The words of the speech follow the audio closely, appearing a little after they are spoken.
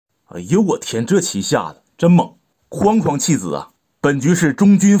哎呦我天，这棋下的真猛，哐哐弃子啊！本局是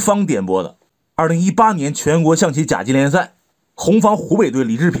中军方点播的。2018年全国象棋甲级联赛，红方湖北队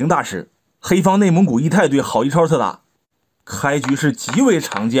李智屏大师，黑方内蒙古伊泰队郝继超特打。开局是极为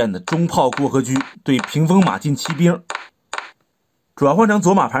常见的中炮过河车对屏风马进骑兵，转换成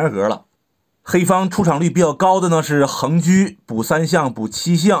左马盘河了。黑方出场率比较高的呢是横车补3象补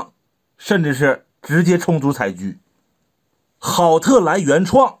7象，甚至是直接冲卒采车。好特来原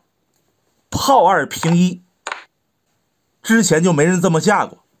创炮2平1，之前就没人这么下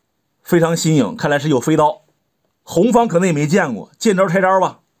过，非常新颖，看来是有飞刀。红方可能也没见过，见招拆招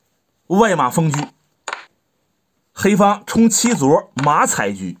吧。外马封车，黑方冲7卒马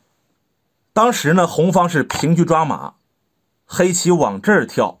采车。当时呢红方是平车抓马，黑棋往这儿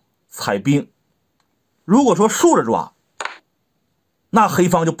跳采兵。如果说竖着抓，那黑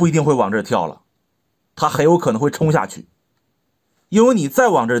方就不一定会往这儿跳了，他很有可能会冲下去。因为你再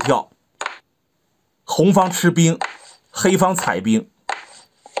往这儿跳，红方吃兵，黑方采兵。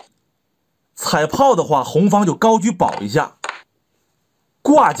采炮的话，红方就高车保一下，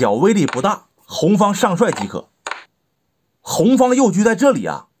挂角威力不大，红方上帅即可。红方右车在这里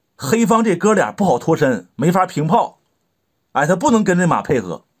啊，黑方这哥俩不好脱身，没法平炮，哎，他不能跟这马配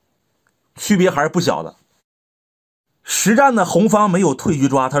合，区别还是不小的。实战呢，红方没有退车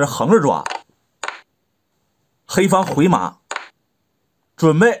抓，他是横着抓。黑方回马，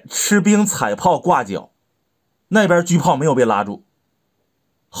准备吃兵采炮挂角，那边车炮没有被拉住。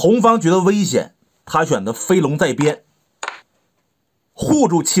红方觉得危险，他选择飞龙在边，护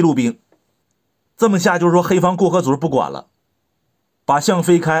住7路兵。这么下就是说黑方过河卒不管了，把象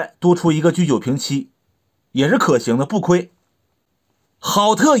飞开，多出一个车9平7，也是可行的，不亏。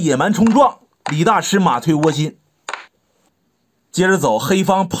好特野蛮冲撞，李大师马退窝心。接着走，黑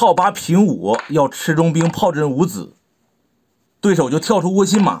方炮8平5，要吃中兵炮阵5子，对手就跳出窝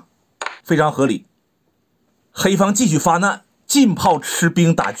心马，非常合理。黑方继续发难，进炮吃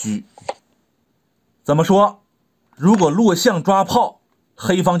兵打车。怎么说？如果落象抓炮，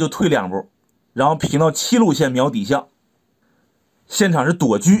黑方就退2步，然后平到7路线瞄底象。现场是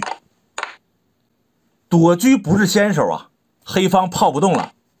躲车，躲车不是先手啊，黑方炮不动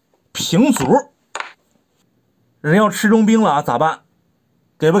了，平卒。人要吃中兵了啊，咋办？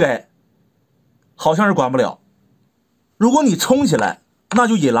给不给？好像是管不了。如果你冲起来，那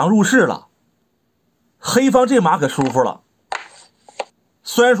就引狼入室了。黑方这马可舒服了，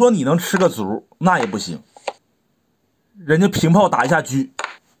虽然说你能吃个卒，那也不行。人家平炮打一下车，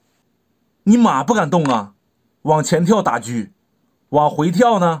你马不敢动啊，往前跳打车，往回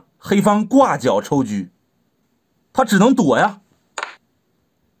跳呢，黑方挂角抽车，他只能躲呀。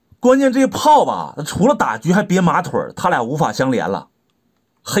关键这炮吧，除了打车还别马腿，他俩无法相连了。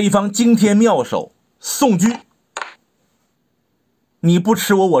黑方惊天妙手送车，你不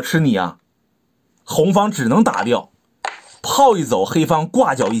吃我，我吃你啊！红方只能打掉，炮一走，黑方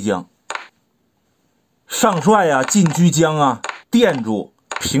挂角一将，上帅啊，进车将啊，垫住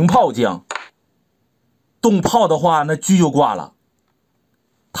平炮将。动炮的话，那车就挂了，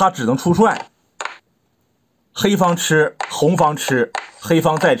他只能出帅。黑方吃，红方吃，黑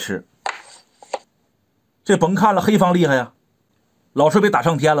方再吃，这甭看了，黑方厉害呀，老帅被打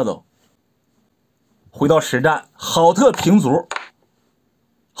上天了都。回到实战，好特平卒，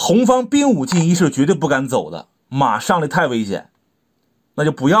红方兵5进1是绝对不敢走的，马上来太危险，那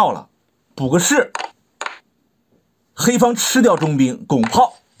就不要了，补个士。黑方吃掉中兵拱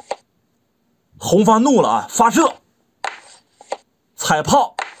炮，红方怒了啊，发射踩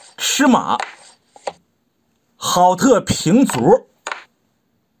炮吃马。好特平卒，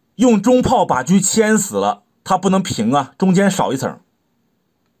用中炮把车牵死了，他不能平啊，中间少一层。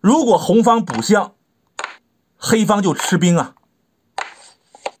如果红方补象，黑方就吃兵啊，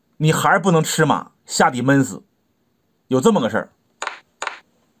你还是不能吃马，下底闷死，有这么个事儿，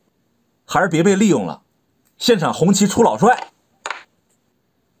还是别被利用了。现场红旗出老帅，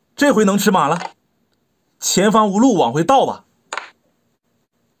这回能吃马了，前方无路，往回倒吧。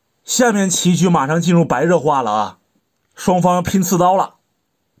下面棋局马上进入白热化了啊，双方要拼刺刀了。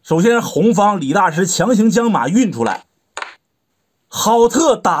首先是红方李大师强行将马运出来，好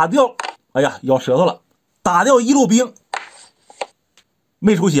特打掉，哎呀咬舌头了，打掉1路兵，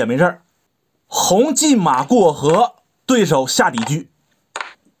没出血没事儿。红进马过河，对手下底车，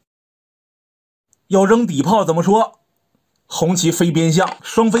要扔底炮怎么说？红旗飞边象，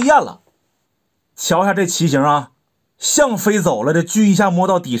双飞燕了。瞧一下这棋形啊，象飞走了，这车一下摸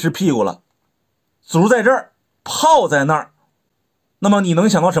到底是屁股了，卒在这儿，炮在那儿，那么你能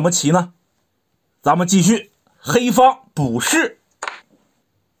想到什么棋呢？咱们继续，黑方补士，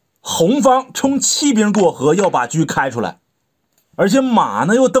红方冲7兵过河，要把车开出来。而且马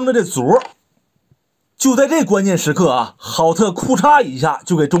呢又蹬着这卒。就在这关键时刻啊，郝特库嚓一下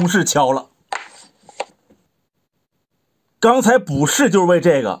就给中士敲了。刚才补士就是为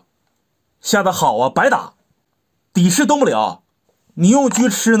这个，下的好啊，白打，底士动不了，你用车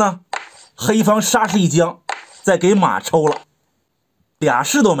吃呢，黑方杀士一将，再给马抽了，俩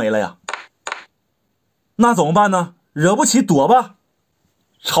士都没了呀。那怎么办呢？惹不起躲吧，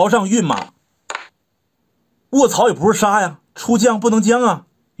朝上运马。卧槽也不是杀呀，出将不能将啊，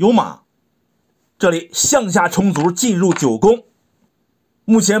有马。这里向下冲卒进入9攻，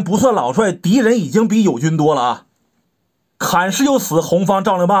目前不算老帅，敌人已经比友军多了啊。砍士又死，红方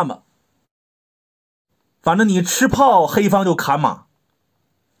照着办吧。反正你吃炮，黑方就砍马。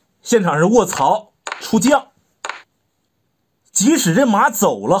现场是卧槽出将，即使这马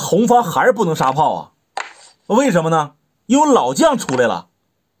走了，红方还是不能杀炮啊。为什么呢？因为老将出来了，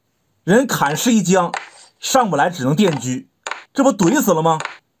人砍士一将上不来，只能电车，这不怼死了吗？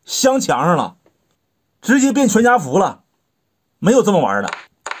镶墙上了，直接变全家福了，没有这么玩的。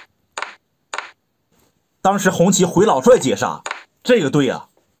当时红旗回老帅解杀，这个队啊，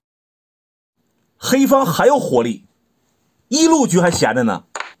黑方还有火力，一路车还闲着呢，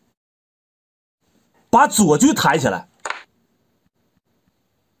把左车抬起来，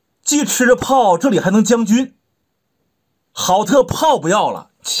既吃着炮，这里还能将军。郝特炮不要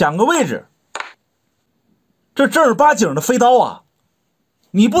了，抢个位置，这正儿八经的飞刀啊，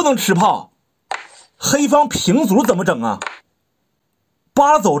你不能吃炮。黑方平卒怎么整啊？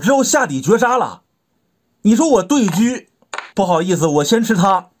扒走之后下底绝杀了。你说我对车，不好意思，我先吃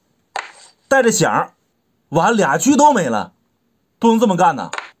他，带着响，完俩车都没了，不能这么干呐。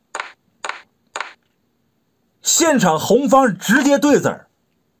现场红方直接对子儿，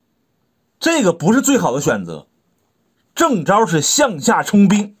这个不是最好的选择。正招是向下冲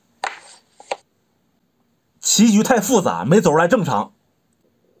兵，棋局太复杂，没走出来正常。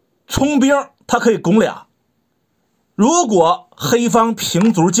冲兵他可以攻俩，如果黑方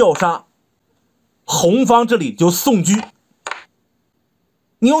平卒叫杀，红方这里就送车。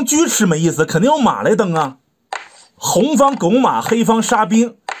你用车吃没意思，肯定用马来蹬啊。红方拱马，黑方杀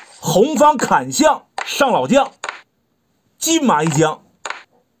兵，红方砍象上老将，进马一将。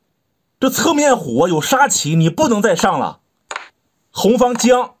这侧面虎有杀棋，你不能再上了。红方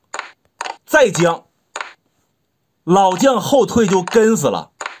将，再将，老将后退就跟死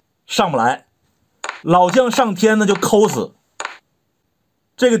了，上不来。老将上天呢就抠死，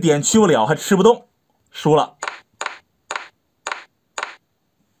这个点去不了，还吃不动，输了。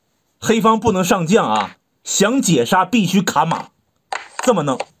黑方不能上将啊，想解杀必须砍马，这么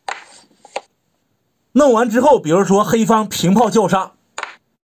弄。弄完之后，比如说黑方平炮叫杀，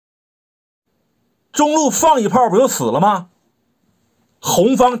中路放一炮不就死了吗？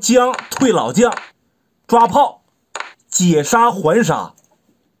红方将退老将，抓炮解杀还杀。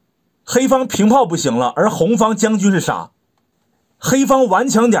黑方平炮不行了，而红方将军是杀。黑方顽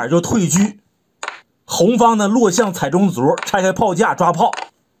强点就退车，红方呢落象踩中卒，拆开炮架抓炮，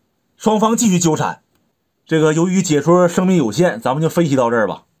双方继续纠缠。这个由于解说生命有限，咱们就分析到这儿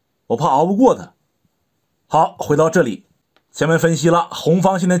吧，我怕熬不过他。好，回到这里，前面分析了红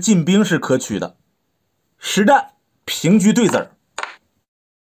方现在进兵是可取的，实战平车对子儿，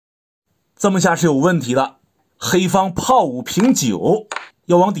这么下是有问题的。黑方炮5平9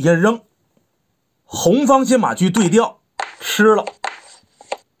要往底下扔，红方先把车对调吃了。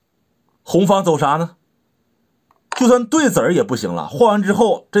红方走啥呢？就算对子儿也不行了，换完之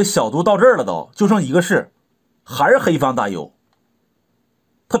后这小卒到这儿了，都就剩一个士，还是黑方大优。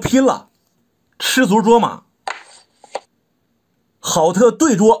他拼了，吃卒捉马，郝特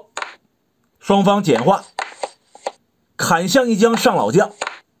对捉，双方简化，砍象一将上老将。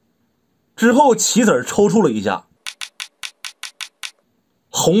之后棋子抽搐了一下，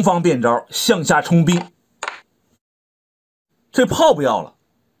红方变招向下冲兵，这炮不要了，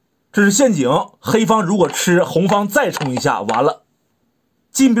这是陷阱。黑方如果吃，红方再冲一下，完了，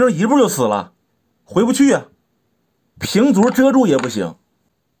进兵一步就死了，回不去啊。平卒遮住也不行，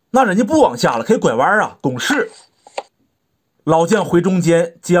那人家不往下了，可以拐弯啊，拱士。老将回中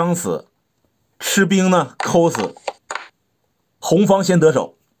间将死，吃兵呢抠死，红方先得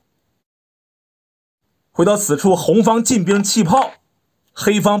手。回到此处，红方进兵弃炮，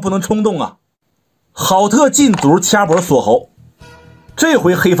黑方不能冲动啊。郝特进卒掐脖锁喉，这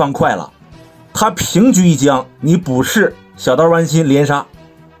回黑方快了，他平车一将，你补士小刀弯心连杀。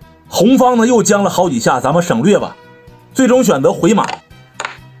红方呢又将了好几下，咱们省略吧，最终选择回马，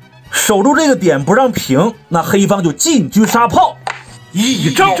守住这个点不让平，那黑方就进车杀炮，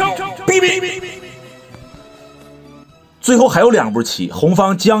一招毙命。最后还有2步棋，红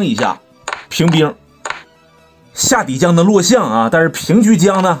方将一下平兵，下底将能落象啊，但是平车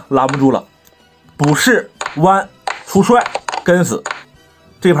将呢拦不住了，补士弯出帅跟死，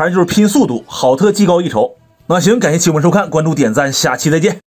这盘就是拼速度，好特技高一筹。那行，感谢棋友们收看，关注点赞，下期再见。